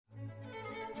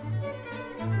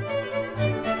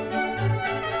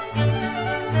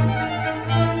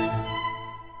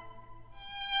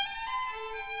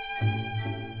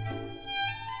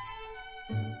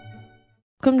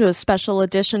Welcome to a special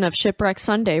edition of Shipwreck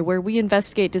Sunday, where we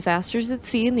investigate disasters at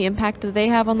sea and the impact that they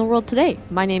have on the world today.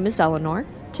 My name is Eleanor.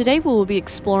 Today we will be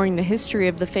exploring the history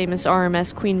of the famous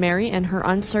RMS Queen Mary and her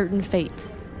uncertain fate.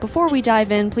 Before we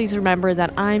dive in, please remember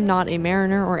that I'm not a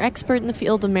mariner or expert in the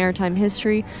field of maritime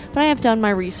history, but I have done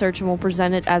my research and will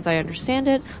present it as I understand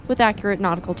it with accurate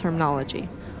nautical terminology.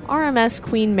 RMS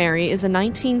Queen Mary is a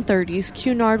 1930s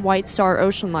Cunard White Star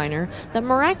ocean liner that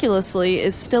miraculously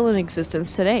is still in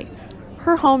existence today.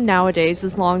 Her home nowadays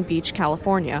is Long Beach,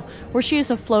 California, where she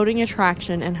is a floating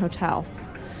attraction and hotel.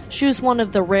 She was one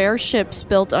of the rare ships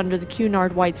built under the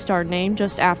Cunard White Star name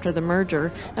just after the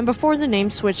merger, and before the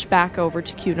name switched back over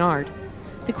to Cunard.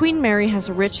 The Queen Mary has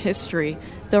a rich history,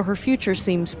 though her future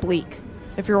seems bleak.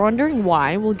 If you're wondering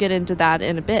why, we'll get into that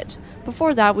in a bit.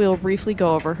 Before that, we will briefly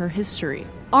go over her history.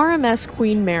 RMS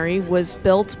Queen Mary was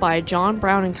built by John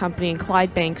Brown and Company in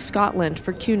Clydebank, Scotland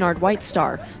for Cunard White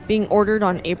Star, being ordered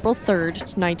on April 3,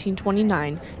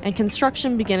 1929, and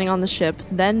construction beginning on the ship,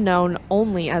 then known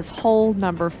only as Hull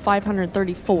number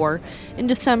 534, in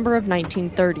December of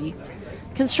 1930.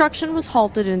 Construction was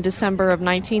halted in December of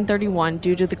 1931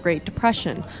 due to the Great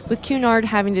Depression, with Cunard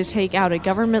having to take out a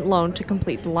government loan to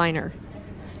complete the liner.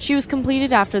 She was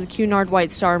completed after the Cunard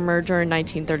White Star merger in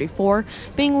 1934,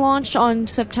 being launched on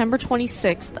September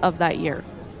 26th of that year.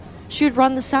 She would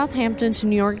run the Southampton to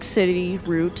New York City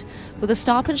route with a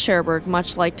stop in Cherbourg,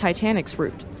 much like Titanic's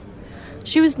route.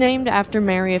 She was named after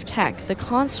Mary of Teck, the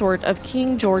consort of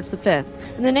King George V,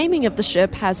 and the naming of the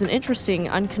ship has an interesting,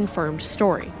 unconfirmed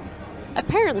story.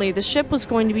 Apparently, the ship was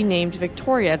going to be named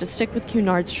Victoria to stick with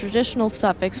Cunard's traditional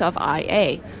suffix of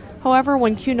IA. However,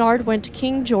 when Cunard went to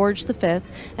King George V and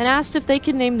asked if they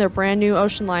could name their brand new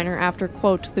ocean liner after,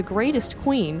 quote, the greatest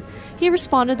queen, he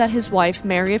responded that his wife,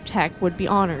 Mary of Teck, would be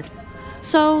honored.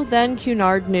 So then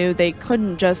Cunard knew they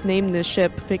couldn't just name the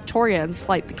ship Victoria and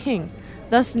slight the king,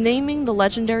 thus naming the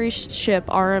legendary ship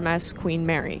RMS Queen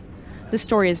Mary. The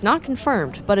story is not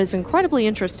confirmed, but is incredibly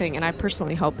interesting, and I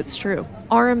personally hope it's true.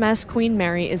 RMS Queen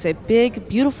Mary is a big,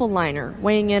 beautiful liner,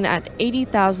 weighing in at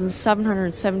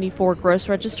 80,774 gross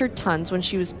registered tons when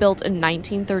she was built in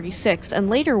 1936, and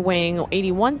later weighing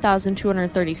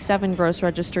 81,237 gross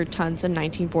registered tons in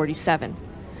 1947.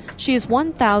 She is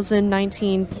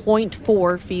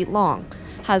 1,019.4 feet long,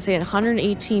 has a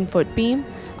 118-foot beam,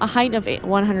 a height of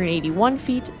 181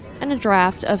 feet, and a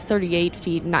draft of 38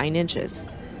 feet 9 inches.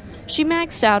 She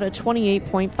maxed out at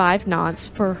 28.5 knots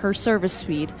for her service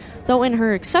speed, though in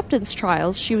her acceptance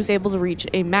trials she was able to reach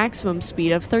a maximum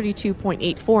speed of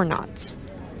 32.84 knots.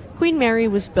 Queen Mary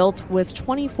was built with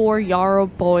 24 Yarrow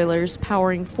boilers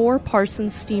powering 4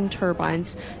 Parsons steam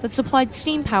turbines that supplied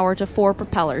steam power to 4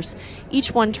 propellers,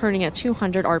 each one turning at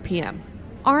 200 RPM.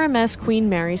 RMS Queen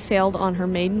Mary sailed on her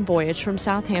maiden voyage from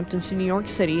Southampton to New York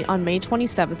City on May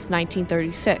 27,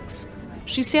 1936.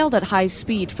 She sailed at high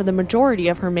speed for the majority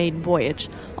of her maiden voyage,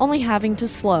 only having to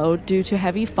slow due to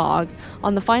heavy fog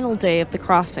on the final day of the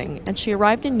crossing, and she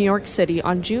arrived in New York City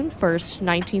on June 1,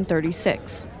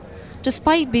 1936.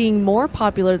 Despite being more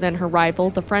popular than her rival,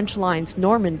 the French line's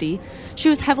Normandy, she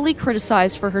was heavily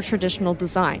criticized for her traditional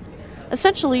design.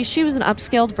 Essentially, she was an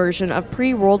upscaled version of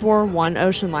pre-World War I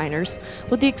ocean liners,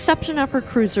 with the exception of her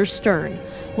cruiser's stern,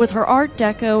 with her Art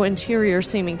Deco interior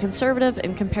seeming conservative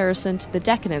in comparison to the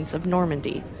decadence of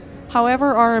Normandy.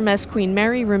 However, RMS Queen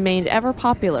Mary remained ever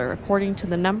popular according to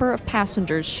the number of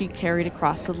passengers she carried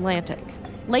across the Atlantic.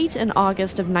 Late in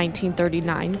August of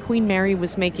 1939, Queen Mary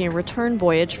was making a return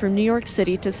voyage from New York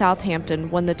City to Southampton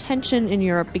when the tension in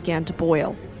Europe began to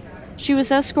boil. She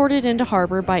was escorted into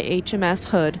harbor by HMS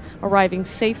Hood, arriving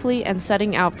safely and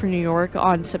setting out for New York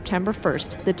on September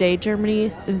 1st, the day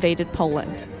Germany invaded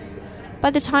Poland. By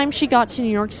the time she got to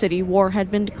New York City, war had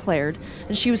been declared,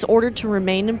 and she was ordered to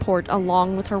remain in port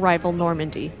along with her rival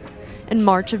Normandy. In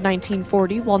March of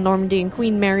 1940, while Normandy and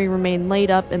Queen Mary remained laid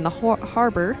up in the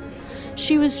harbor,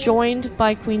 she was joined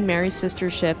by Queen Mary's sister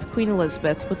ship, Queen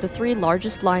Elizabeth, with the 3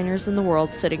 largest liners in the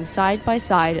world sitting side by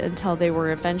side until they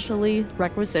were eventually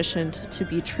requisitioned to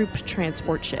be troop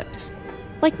transport ships.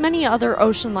 Like many other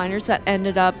ocean liners that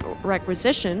ended up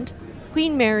requisitioned,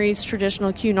 Queen Mary's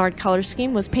traditional Cunard color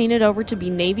scheme was painted over to be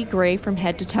navy gray from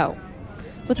head to toe.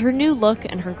 With her new look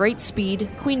and her great speed,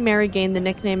 Queen Mary gained the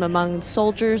nickname among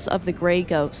soldiers of the Gray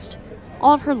Ghost.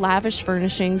 All of her lavish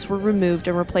furnishings were removed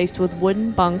and replaced with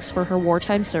wooden bunks for her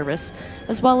wartime service,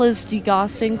 as well as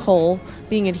degaussing coal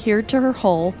being adhered to her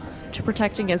hull to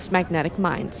protect against magnetic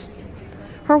mines.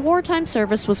 Her wartime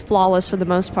service was flawless for the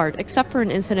most part, except for an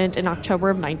incident in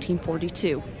October of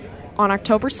 1942. On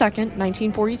October 2,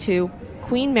 1942,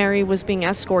 Queen Mary was being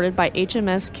escorted by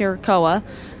HMS Curacoa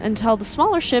until the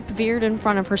smaller ship veered in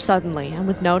front of her suddenly, and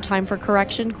with no time for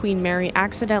correction, Queen Mary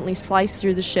accidentally sliced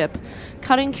through the ship,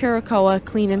 cutting Curacoa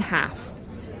clean in half.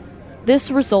 This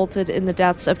resulted in the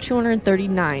deaths of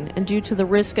 239, and due to the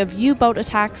risk of U-boat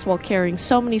attacks while carrying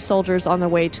so many soldiers on their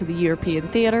way to the European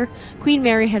theater, Queen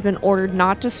Mary had been ordered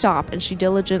not to stop, and she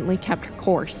diligently kept her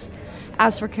course.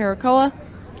 As for Curacoa,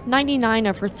 99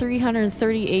 of her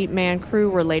 338-man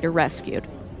crew were later rescued.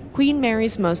 Queen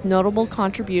Mary's most notable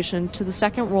contribution to the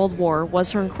Second World War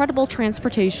was her incredible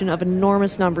transportation of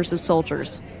enormous numbers of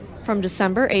soldiers. From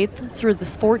December 8th through the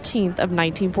 14th of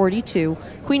 1942,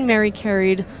 Queen Mary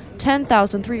carried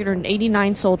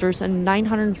 10,389 soldiers and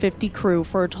 950 crew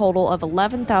for a total of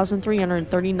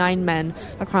 11,339 men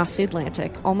across the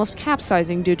Atlantic, almost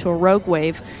capsizing due to a rogue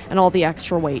wave and all the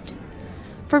extra weight.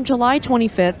 From July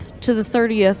 25th to the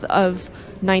 30th of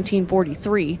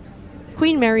 1943,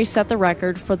 Queen Mary set the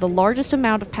record for the largest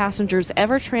amount of passengers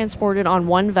ever transported on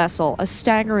one vessel, a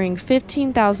staggering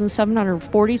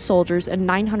 15,740 soldiers and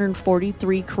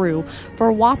 943 crew, for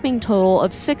a whopping total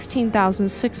of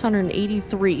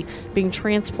 16,683 being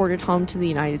transported home to the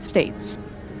United States.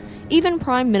 Even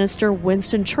Prime Minister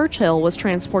Winston Churchill was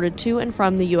transported to and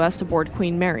from the U.S. aboard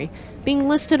Queen Mary, being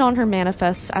listed on her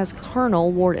manifests as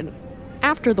Colonel Warden.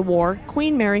 After the war,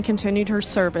 Queen Mary continued her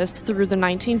service through the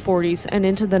 1940s and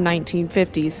into the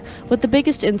 1950s, with the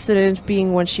biggest incident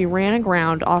being when she ran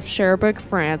aground off Cherbourg,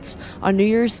 France, on New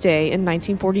Year's Day in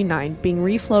 1949, being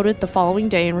refloated the following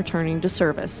day and returning to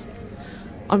service.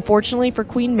 Unfortunately for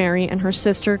Queen Mary and her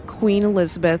sister Queen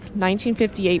Elizabeth,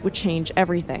 1958 would change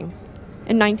everything.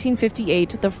 In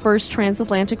 1958, the first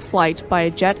transatlantic flight by a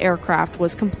jet aircraft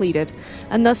was completed,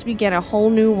 and thus began a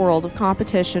whole new world of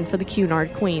competition for the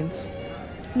Cunard Queens.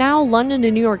 Now, London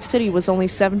to New York City was only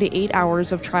 7 to 8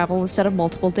 hours of travel instead of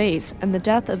multiple days, and the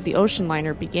death of the ocean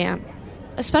liner began.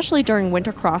 Especially during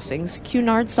winter crossings,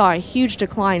 Cunard saw a huge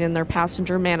decline in their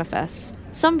passenger manifests.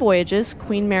 Some voyages,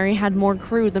 Queen Mary had more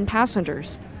crew than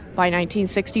passengers. By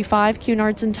 1965,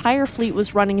 Cunard's entire fleet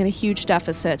was running in a huge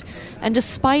deficit, and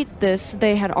despite this,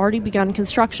 they had already begun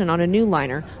construction on a new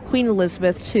liner, Queen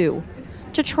Elizabeth II.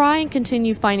 To try and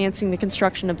continue financing the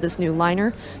construction of this new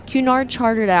liner, Cunard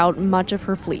chartered out much of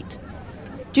her fleet.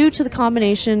 Due to the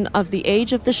combination of the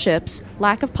age of the ships,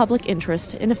 lack of public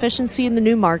interest, inefficiency in the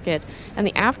new market, and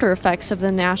the after effects of the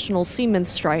National Seamen's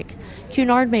Strike,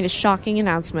 Cunard made a shocking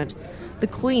announcement. The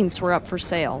Queens were up for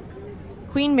sale.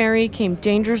 Queen Mary came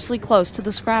dangerously close to the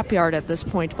scrapyard at this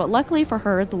point, but luckily for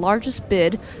her, the largest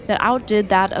bid that outdid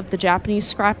that of the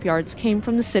Japanese scrapyards came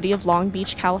from the city of Long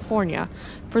Beach, California,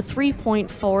 for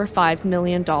 $3.45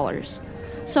 million.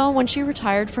 So when she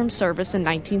retired from service in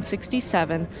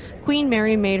 1967, Queen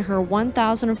Mary made her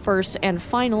 1,001st and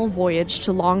final voyage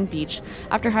to Long Beach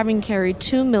after having carried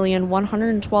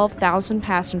 2,112,000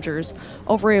 passengers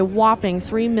over a whopping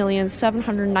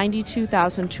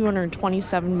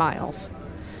 3,792,227 miles.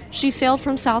 She sailed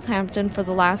from Southampton for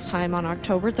the last time on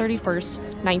October 31st,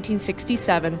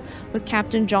 1967, with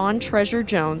Captain John Treasure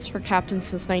Jones, her captain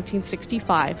since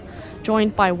 1965,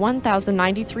 joined by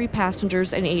 1,093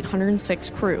 passengers and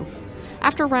 806 crew.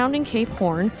 After rounding Cape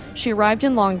Horn, she arrived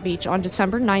in Long Beach on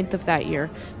December 9th of that year,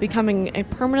 becoming a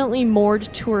permanently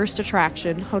moored tourist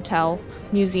attraction, hotel,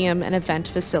 museum, and event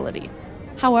facility.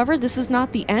 However, this is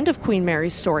not the end of Queen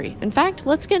Mary's story. In fact,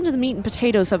 let's get into the meat and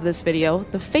potatoes of this video,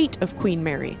 the fate of Queen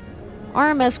Mary.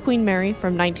 RMS Queen Mary,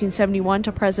 from 1971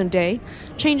 to present day,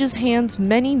 changes hands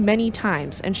many, many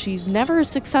times, and she's never as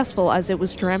successful as it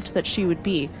was dreamt that she would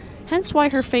be, hence why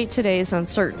her fate today is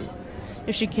uncertain.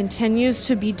 If she continues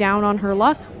to be down on her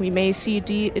luck, we may see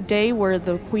a day where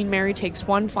the Queen Mary takes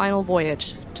one final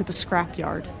voyage to the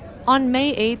scrapyard. On May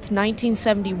 8,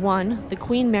 1971, the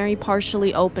Queen Mary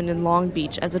partially opened in Long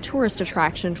Beach as a tourist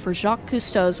attraction for Jacques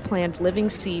Cousteau's planned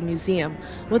Living Sea Museum,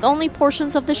 with only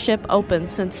portions of the ship open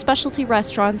since specialty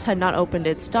restaurants had not opened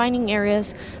its dining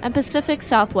areas and Pacific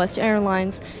Southwest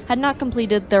Airlines had not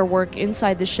completed their work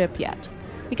inside the ship yet.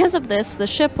 Because of this, the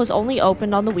ship was only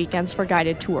opened on the weekends for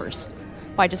guided tours.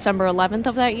 By December 11th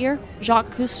of that year,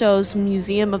 Jacques Cousteau's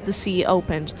Museum of the Sea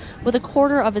opened, with a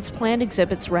quarter of its planned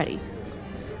exhibits ready.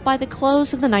 By the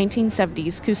close of the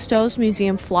 1970s, Cousteau's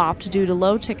museum flopped due to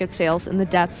low ticket sales and the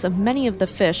deaths of many of the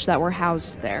fish that were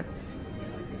housed there.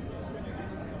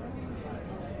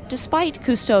 Despite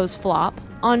Cousteau's flop,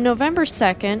 on November 2,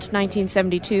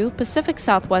 1972, Pacific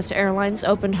Southwest Airlines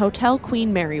opened Hotel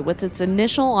Queen Mary with its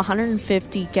initial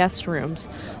 150 guest rooms,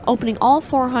 opening all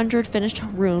 400 finished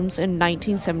rooms in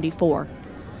 1974.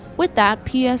 With that,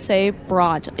 PSA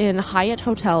brought in Hyatt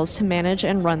Hotels to manage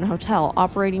and run the hotel,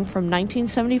 operating from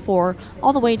 1974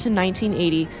 all the way to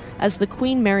 1980 as the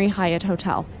Queen Mary Hyatt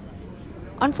Hotel.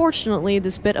 Unfortunately,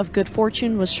 this bit of good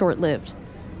fortune was short-lived.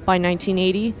 By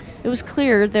 1980, it was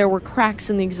clear there were cracks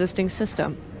in the existing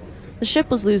system. The ship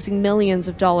was losing millions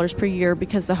of dollars per year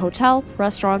because the hotel,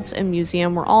 restaurants, and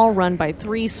museum were all run by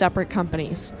 3 separate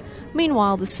companies.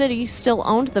 Meanwhile, the city still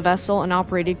owned the vessel and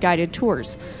operated guided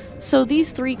tours, so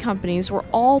these 3 companies were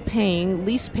all paying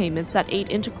lease payments that ate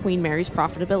into Queen Mary's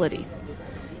profitability.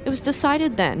 It was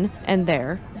decided then and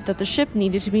there that the ship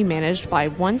needed to be managed by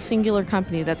one singular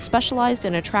company that specialized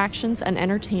in attractions and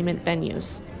entertainment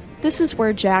venues. This is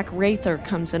where Jack Rather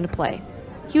comes into play.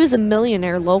 He was a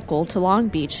millionaire local to Long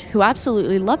Beach who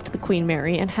absolutely loved the Queen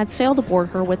Mary and had sailed aboard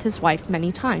her with his wife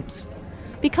many times.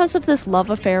 Because of this love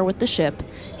affair with the ship,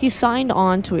 he signed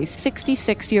on to a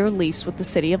 66-year lease with the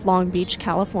city of Long Beach,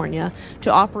 California,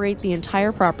 to operate the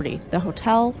entire property, the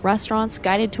hotel, restaurants,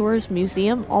 guided tours,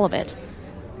 museum, all of it.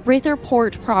 Rather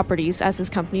Port Properties, as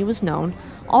his company was known,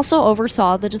 also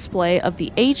oversaw the display of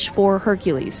the H-4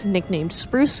 Hercules, nicknamed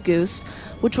Spruce Goose,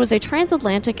 which was a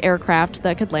transatlantic aircraft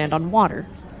that could land on water.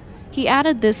 He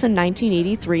added this in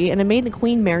 1983, and it made the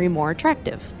Queen Mary more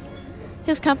attractive.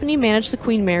 His company managed the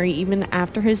Queen Mary even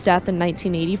after his death in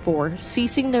 1984,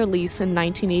 ceasing their lease in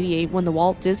 1988 when the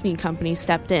Walt Disney Company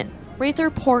stepped in. Rather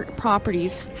Port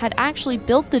Properties had actually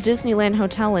built the Disneyland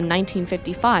Hotel in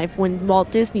 1955 when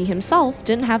Walt Disney himself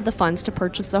didn't have the funds to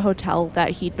purchase the hotel that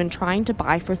he'd been trying to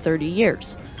buy for 30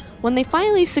 years. When they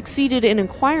finally succeeded in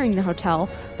acquiring the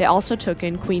hotel, they also took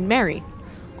in Queen Mary.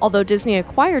 Although Disney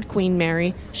acquired Queen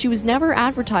Mary, she was never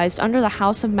advertised under the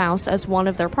House of Mouse as one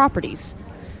of their properties.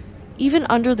 Even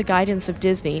under the guidance of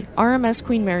Disney, RMS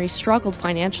Queen Mary struggled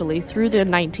financially through the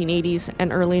 1980s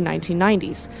and early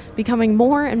 1990s, becoming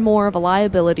more and more of a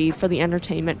liability for the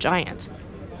entertainment giant.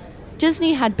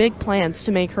 Disney had big plans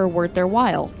to make her worth their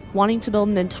while, wanting to build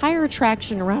an entire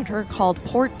attraction around her called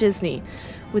Port Disney,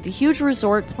 with a huge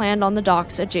resort planned on the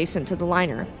docks adjacent to the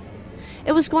liner.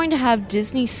 It was going to have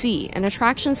Disney Sea, an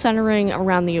attraction centering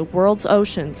around the world's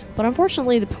oceans, but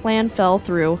unfortunately the plan fell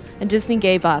through and Disney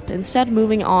gave up, instead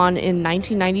moving on in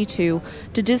 1992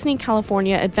 to Disney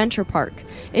California Adventure Park,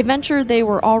 a venture they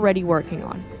were already working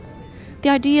on. The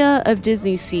idea of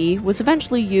Disney Sea was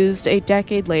eventually used a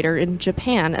decade later in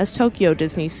Japan as Tokyo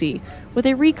Disney Sea, with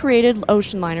a recreated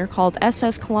ocean liner called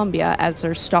SS Columbia as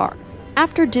their star.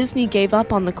 After Disney gave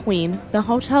up on the Queen, the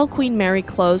Hotel Queen Mary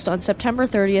closed on September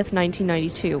 30th,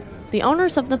 1992. The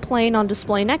owners of the plane on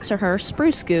display next to her,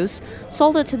 Spruce Goose,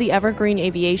 sold it to the Evergreen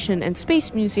Aviation and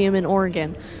Space Museum in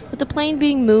Oregon, with the plane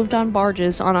being moved on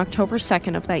barges on October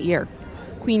 2nd of that year.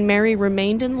 Queen Mary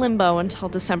remained in limbo until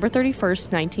December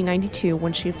 31st, 1992,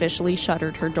 when she officially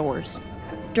shuttered her doors.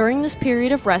 During this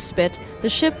period of respite, the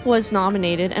ship was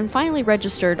nominated and finally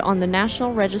registered on the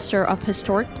National Register of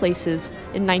Historic Places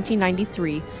in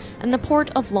 1993, and the Port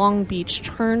of Long Beach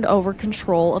turned over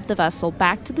control of the vessel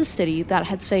back to the city that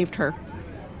had saved her.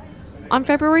 On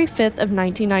February 5th of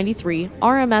 1993,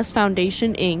 RMS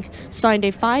Foundation Inc. signed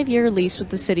a 5-year lease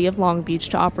with the city of Long Beach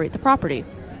to operate the property.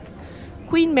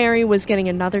 Queen Mary was getting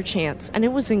another chance, and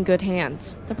it was in good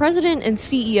hands. The president and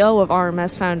CEO of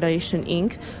RMS Foundation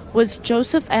Inc. was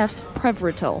Joseph F.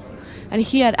 Prevritil, and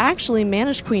he had actually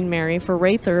managed Queen Mary for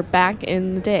Rather back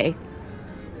in the day.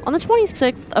 On the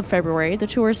 26th of February, the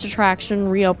tourist attraction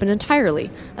reopened entirely,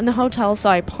 and the hotel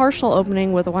saw a partial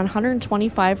opening with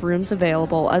 125 rooms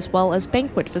available as well as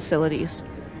banquet facilities.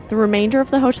 The remainder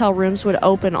of the hotel rooms would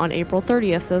open on April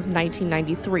 30th of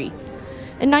 1993.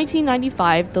 In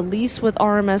 1995, the lease with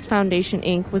RMS Foundation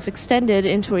Inc. was extended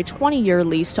into a 20-year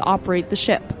lease to operate the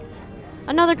ship.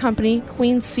 Another company,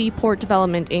 Queen's Seaport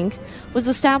Development Inc., was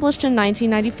established in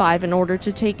 1995 in order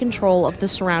to take control of the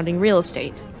surrounding real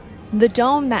estate. The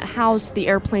dome that housed the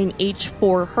airplane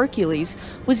H-4 Hercules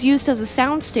was used as a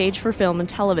soundstage for film and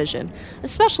television,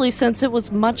 especially since it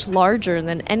was much larger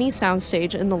than any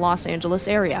soundstage in the Los Angeles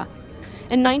area.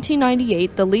 In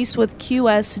 1998, the lease with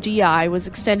QSDI was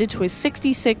extended to a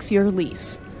 66-year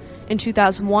lease. In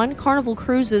 2001, Carnival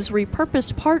Cruises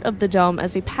repurposed part of the dome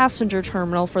as a passenger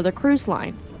terminal for the cruise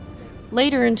line.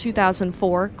 Later in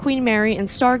 2004, Queen Mary and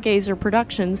Stargazer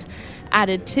Productions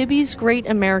added Tibby's Great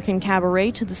American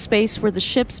Cabaret to the space where the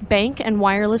ship's bank and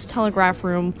wireless telegraph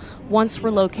room once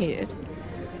were located.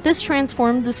 This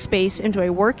transformed the space into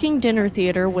a working dinner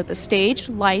theater with a stage,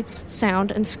 lights,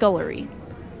 sound, and scullery.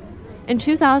 In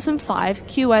 2005,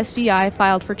 QSDI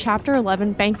filed for Chapter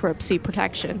 11 bankruptcy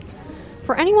protection.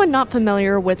 For anyone not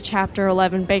familiar with Chapter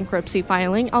 11 bankruptcy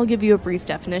filing, I'll give you a brief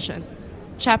definition.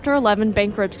 Chapter 11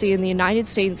 bankruptcy in the United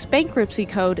States Bankruptcy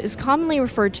Code is commonly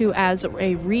referred to as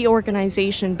a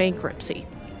reorganization bankruptcy.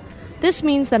 This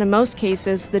means that in most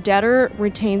cases, the debtor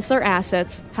retains their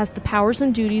assets, has the powers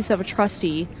and duties of a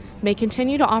trustee, may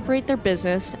continue to operate their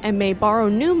business, and may borrow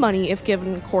new money if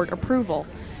given court approval.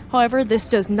 However, this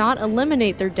does not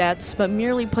eliminate their debts, but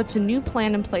merely puts a new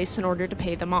plan in place in order to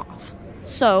pay them off.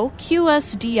 So,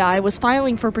 QSDI was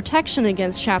filing for protection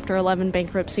against Chapter 11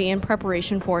 bankruptcy in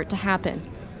preparation for it to happen.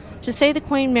 To say the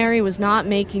Queen Mary was not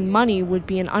making money would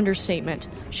be an understatement.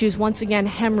 She was once again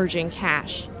hemorrhaging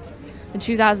cash. In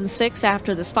 2006,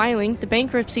 after this filing, the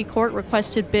bankruptcy court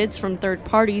requested bids from third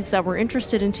parties that were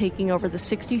interested in taking over the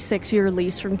 66-year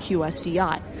lease from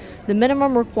QSDI, the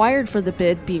minimum required for the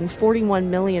bid being $41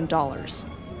 million.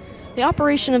 The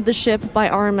operation of the ship by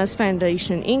RMS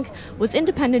Foundation, Inc. was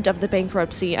independent of the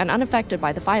bankruptcy and unaffected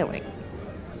by the filing.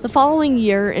 The following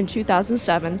year, in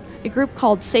 2007, a group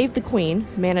called Save the Queen,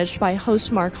 managed by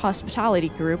Hostmark Hospitality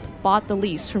Group, bought the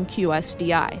lease from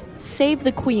QSDI. Save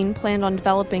the Queen planned on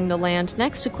developing the land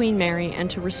next to Queen Mary and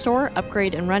to restore,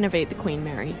 upgrade, and renovate the Queen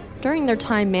Mary. During their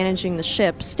time managing the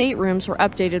ship, staterooms were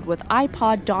updated with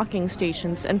iPod docking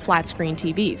stations and flat-screen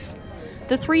TVs.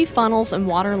 The 3 funnels and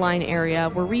waterline area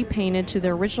were repainted to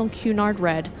their original Cunard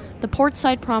red, the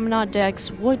portside promenade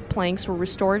deck's wood planks were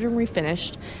restored and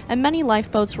refinished, and many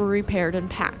lifeboats were repaired and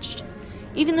patched.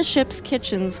 Even the ship's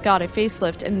kitchens got a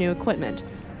facelift and new equipment.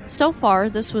 So far,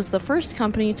 this was the first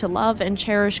company to love and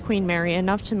cherish Queen Mary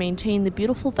enough to maintain the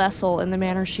beautiful vessel in the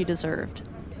manner she deserved.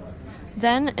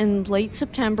 Then, in late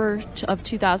September of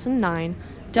 2009,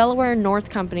 Delaware and North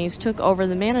companies took over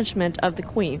the management of the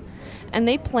Queen, and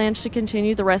they planned to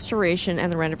continue the restoration and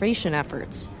the renovation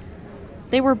efforts.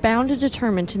 They were bound and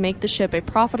determined to make the ship a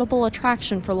profitable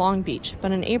attraction for Long Beach,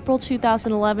 but in April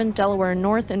 2011, Delaware and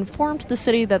North informed the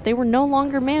city that they were no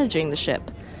longer managing the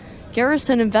ship.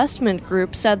 Garrison Investment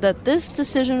Group said that this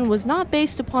decision was not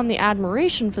based upon the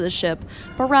admiration for the ship,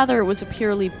 but rather it was a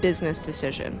purely business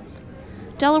decision.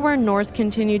 Delaware North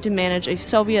continued to manage a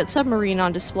Soviet submarine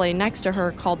on display next to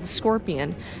her called the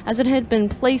Scorpion, as it had been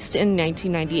placed in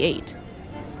 1998.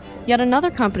 Yet another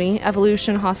company,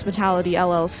 Evolution Hospitality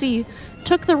LLC,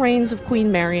 took the reins of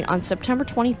Queen Mary on September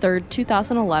 23,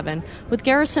 2011, with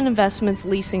Garrison Investments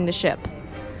leasing the ship.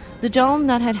 The dome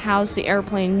that had housed the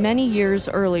airplane many years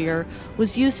earlier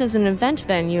was used as an event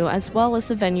venue as well as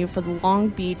the venue for the Long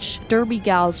Beach Derby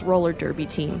Gals roller derby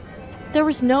team. There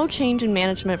was no change in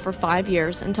management for 5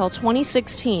 years until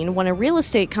 2016 when a real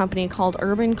estate company called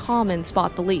Urban Commons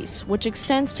bought the lease, which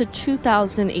extends to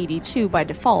 2082 by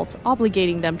default,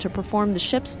 obligating them to perform the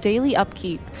ship's daily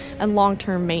upkeep and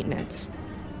long-term maintenance.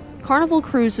 Carnival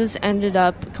Cruises ended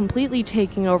up completely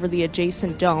taking over the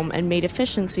adjacent dome and made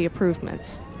efficiency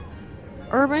improvements.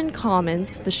 Urban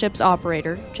Commons, the ship's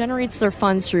operator, generates their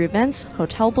funds through events,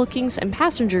 hotel bookings, and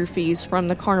passenger fees from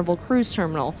the Carnival Cruise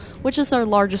Terminal, which is their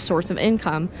largest source of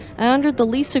income, and under the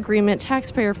lease agreement,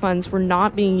 taxpayer funds were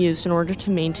not being used in order to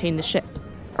maintain the ship.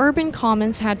 Urban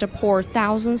Commons had to pour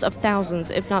thousands,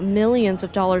 if not millions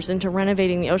of dollars into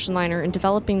renovating the ocean liner and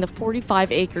developing the 45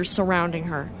 acres surrounding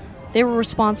her. They were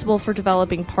responsible for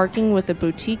developing parking with a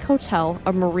boutique hotel,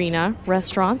 a marina,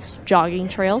 restaurants, jogging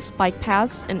trails, bike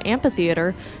paths, an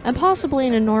amphitheater, and possibly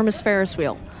an enormous Ferris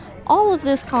wheel. All of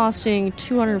this costing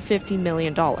 $250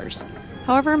 million.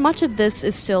 However, much of this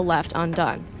is still left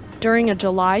undone. During a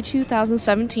July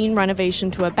 2017 renovation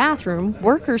to a bathroom,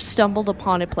 workers stumbled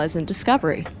upon a pleasant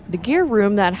discovery. The gear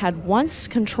room that had once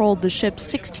controlled the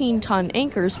ship's 16-ton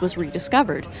anchors was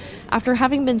rediscovered, after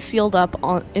having been sealed up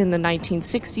in the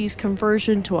 1960s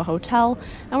conversion to a hotel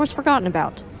and was forgotten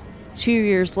about. 2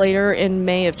 years later, in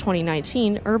May of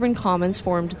 2019, Urban Commons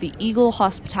formed the Eagle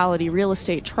Hospitality Real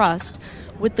Estate Trust,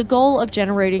 with the goal of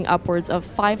generating upwards of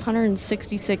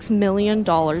 $566 million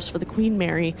for the Queen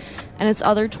Mary and its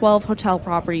other 12 hotel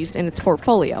properties in its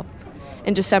portfolio.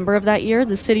 In December of that year,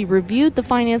 the city reviewed the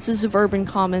finances of Urban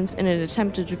Commons in an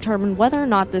attempt to determine whether or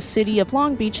not the city of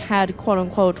Long Beach had,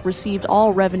 quote-unquote, received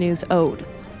all revenues owed.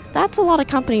 That's a lot of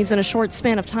companies in a short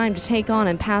span of time to take on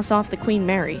and pass off the Queen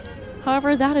Mary.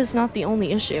 However, that is not the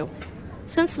only issue.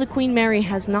 Since the Queen Mary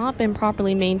has not been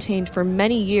properly maintained for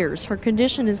many years, her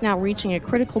condition is now reaching a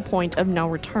critical point of no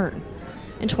return.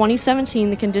 In 2017,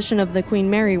 the condition of the Queen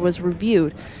Mary was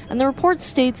reviewed, and the report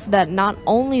states that not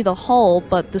only the hull,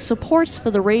 but the supports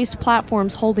for the raised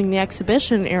platforms holding the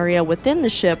exhibition area within the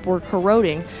ship were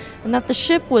corroding, and that the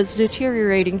ship was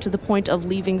deteriorating to the point of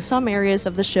leaving some areas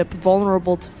of the ship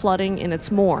vulnerable to flooding in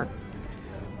its moor.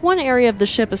 One area of the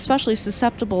ship especially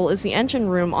susceptible is the engine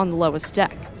room on the lowest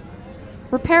deck.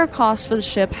 Repair costs for the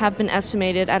ship have been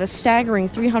estimated at a staggering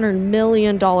 $300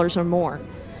 million or more.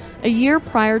 A year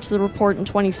prior to the report in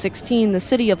 2016, the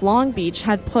city of Long Beach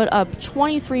had put up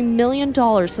 $23 million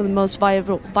for the most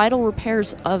vital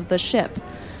repairs of the ship,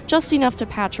 just enough to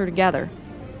patch her together.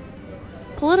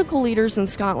 Political leaders in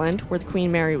Scotland, where the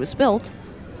Queen Mary was built,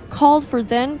 called for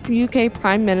then UK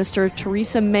Prime Minister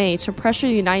Theresa May to pressure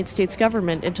the United States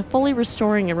government into fully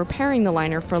restoring and repairing the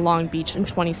liner for Long Beach in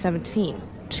 2017.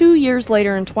 2 years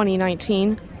later, in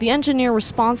 2019, the engineer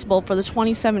responsible for the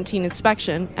 2017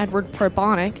 inspection, Edward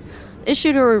Probonic,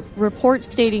 issued a report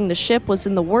stating the ship was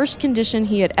in the worst condition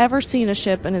he had ever seen a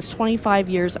ship in his 25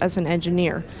 years as an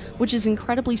engineer, which is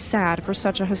incredibly sad for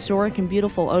such a historic and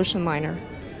beautiful ocean liner.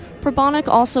 Probonic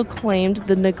also claimed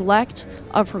the neglect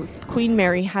of Queen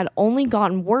Mary had only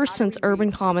gotten worse since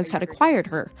Urban Commons had acquired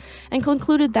her, and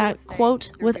concluded that,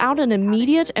 quote, without an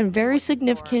immediate and very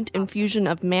significant infusion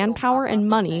of manpower and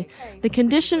money, the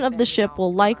condition of the ship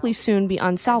will likely soon be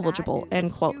unsalvageable,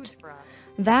 end quote.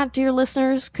 That, dear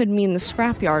listeners, could mean the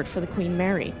scrapyard for the Queen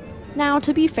Mary. Now,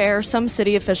 to be fair, some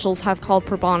city officials have called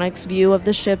Probonic's view of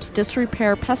the ship's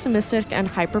disrepair pessimistic and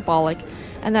hyperbolic,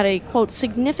 and that a, quote,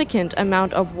 significant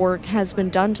amount of work has been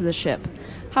done to the ship.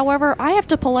 However, I have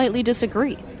to politely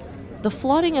disagree. The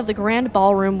flooding of the Grand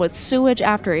Ballroom with sewage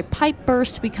after a pipe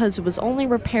burst because it was only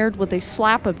repaired with a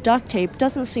slap of duct tape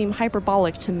doesn't seem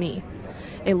hyperbolic to me.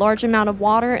 A large amount of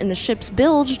water in the ship's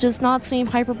bilge does not seem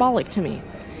hyperbolic to me.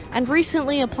 And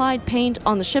recently applied paint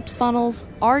on the ship's funnels,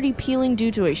 already peeling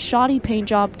due to a shoddy paint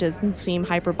job, doesn't seem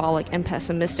hyperbolic and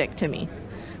pessimistic to me.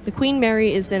 The Queen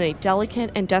Mary is in a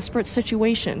delicate and desperate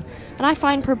situation, and I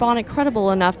find Probonic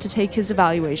credible enough to take his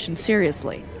evaluation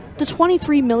seriously. The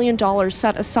 $23 million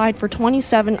set aside for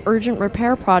 27 urgent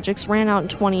repair projects ran out in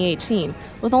 2018,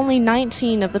 with only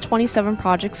 19 of the 27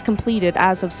 projects completed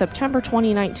as of September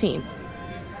 2019.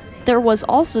 There was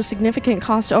also significant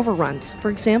cost overruns. For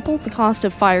example, the cost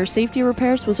of fire safety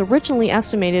repairs was originally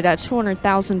estimated at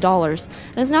 $200,000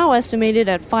 and is now estimated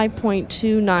at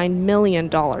 $5.29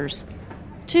 million.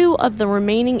 2 of the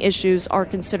remaining issues are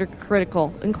considered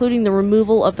critical, including the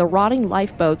removal of the rotting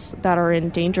lifeboats that are in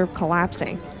danger of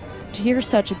collapsing. To hear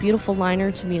such a beautiful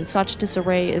liner to be in such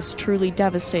disarray is truly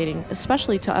devastating,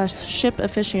 especially to us ship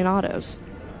aficionados.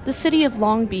 The city of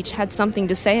Long Beach had something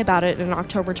to say about it in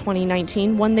October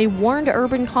 2019 when they warned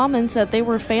Urban Commons that they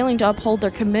were failing to uphold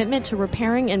their commitment to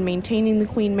repairing and maintaining the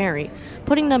Queen Mary,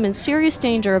 putting them in serious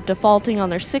danger of defaulting on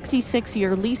their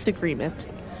 66-year lease agreement.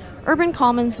 Urban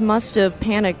Commons must have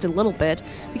panicked a little bit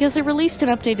because they released an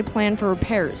updated plan for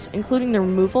repairs, including the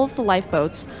removal of the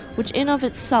lifeboats, which in of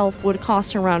itself would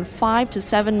cost around $5 to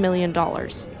 $7 million.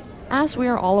 As we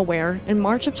are all aware, in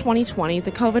March of 2020,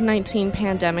 the COVID-19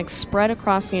 pandemic spread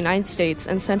across the United States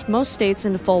and sent most states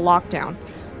into full lockdown.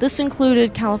 This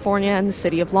included California and the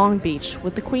city of Long Beach,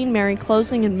 with the Queen Mary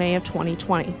closing in May of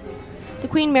 2020. The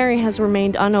Queen Mary has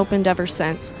remained unopened ever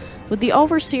since, with the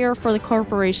overseer for the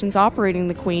corporations operating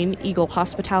the Queen, Eagle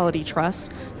Hospitality Trust,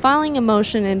 filing a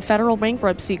motion in federal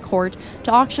bankruptcy court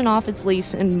to auction off its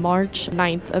lease in March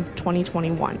 9th of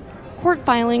 2021. Court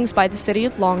filings by the city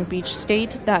of Long Beach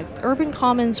state that Urban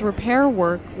Commons repair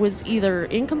work was either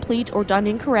incomplete or done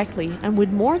incorrectly and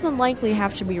would more than likely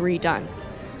have to be redone.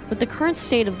 With the current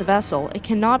state of the vessel, it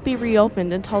cannot be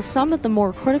reopened until some of the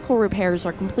more critical repairs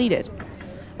are completed.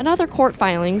 In other court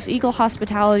filings, Eagle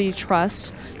Hospitality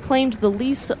Trust claimed the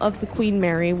lease of the Queen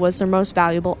Mary was their most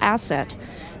valuable asset,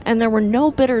 and there were no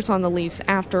bidders on the lease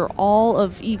after all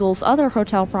of Eagle's other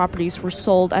hotel properties were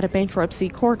sold at a bankruptcy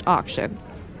court auction.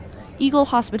 Eagle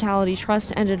Hospitality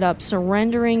Trust ended up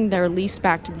surrendering their lease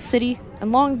back to the city,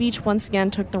 and Long Beach once again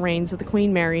took the reins of the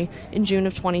Queen Mary in June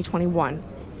of 2021.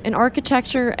 An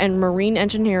architecture and marine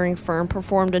engineering firm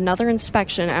performed another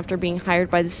inspection after being hired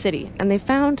by the city, and they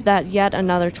found that yet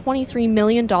another $23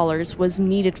 million was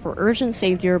needed for urgent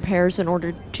safety repairs in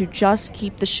order to just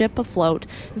keep the ship afloat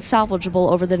and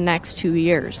salvageable over the next 2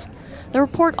 years. The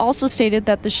report also stated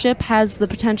that the ship has the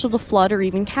potential to flood or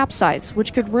even capsize,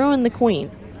 which could ruin the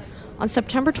Queen. On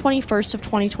September 21st of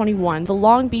 2021, the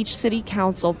Long Beach City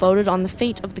Council voted on the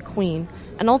fate of the Queen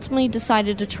and ultimately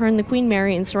decided to turn the Queen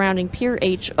Mary and surrounding Pier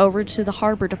H over to the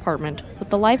Harbor Department,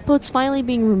 with the lifeboats finally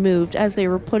being removed as they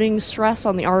were putting stress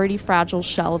on the already fragile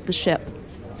shell of the ship.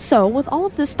 So, with all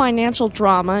of this financial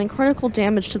drama and critical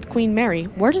damage to the Queen Mary,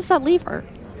 where does that leave her?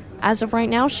 As of right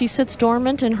now, she sits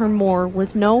dormant in her moor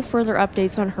with no further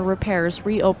updates on her repairs,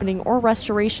 reopening, or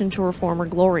restoration to her former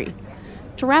glory.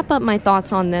 To wrap up my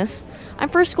thoughts on this, I'm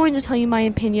first going to tell you my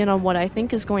opinion on what I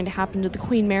think is going to happen to the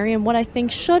Queen Mary and what I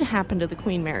think should happen to the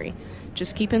Queen Mary.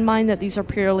 Just keep in mind that these are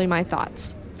purely my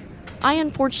thoughts. I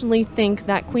unfortunately think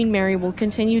that Queen Mary will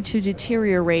continue to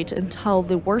deteriorate until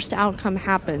the worst outcome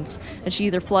happens and she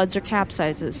either floods or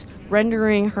capsizes,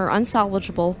 rendering her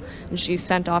unsalvageable and she's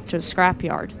sent off to a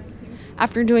scrapyard.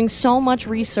 After doing so much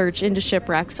research into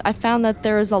shipwrecks, I found that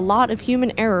there is a lot of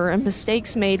human error and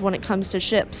mistakes made when it comes to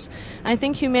ships. And I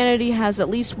think humanity has at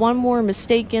least one more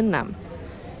mistake in them.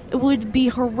 It would be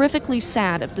horrifically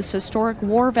sad if this historic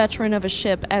war veteran of a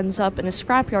ship ends up in a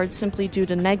scrapyard simply due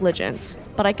to negligence,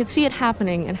 but I could see it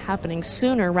happening and happening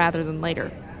sooner rather than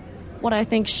later. What I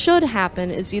think should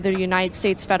happen is either the United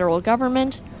States federal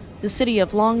government, the city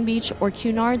of Long Beach, or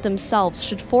Cunard themselves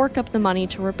should fork up the money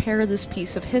to repair this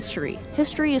piece of history.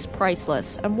 History is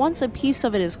priceless, and once a piece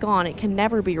of it is gone, it can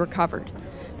never be recovered.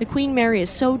 The Queen Mary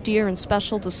is so dear and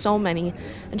special to so many,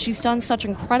 and she's done such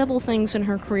incredible things in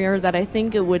her career that I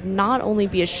think it would not only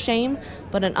be a shame,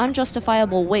 but an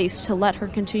unjustifiable waste to let her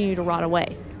continue to rot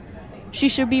away. She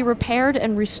should be repaired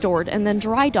and restored and then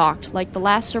dry docked like the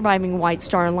last surviving White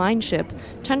Star Line ship,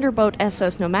 tenderboat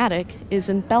SS Nomadic, is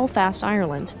in Belfast,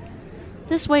 Ireland.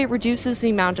 This way it reduces the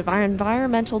amount of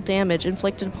environmental damage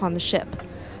inflicted upon the ship.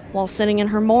 While sitting in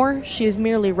her moor, she is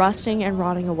merely rusting and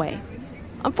rotting away.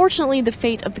 Unfortunately, the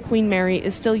fate of the Queen Mary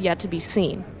is still yet to be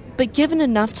seen, but given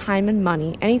enough time and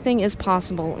money, anything is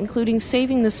possible, including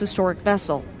saving this historic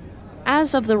vessel.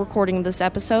 As of the recording of this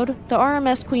episode, the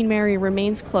RMS Queen Mary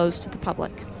remains closed to the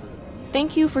public.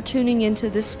 Thank you for tuning into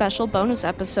this special bonus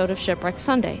episode of Shipwreck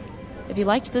Sunday. If you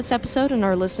liked this episode and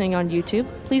are listening on YouTube,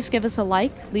 please give us a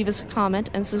like, leave us a comment,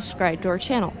 and subscribe to our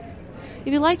channel.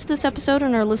 If you liked this episode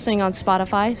and are listening on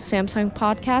Spotify, Samsung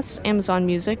Podcasts, Amazon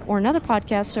Music, or another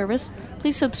podcast service,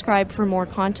 please subscribe for more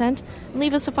content and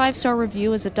leave us a 5-star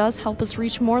review as it does help us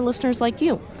reach more listeners like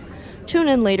you. Tune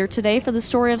in later today for the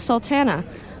story of Sultana,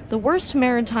 the worst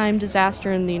maritime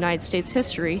disaster in the United States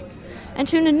history, and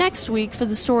tune in next week for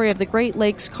the story of the Great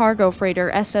Lakes cargo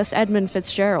freighter SS Edmund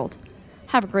Fitzgerald.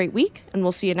 Have a great week, and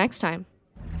we'll see you next time.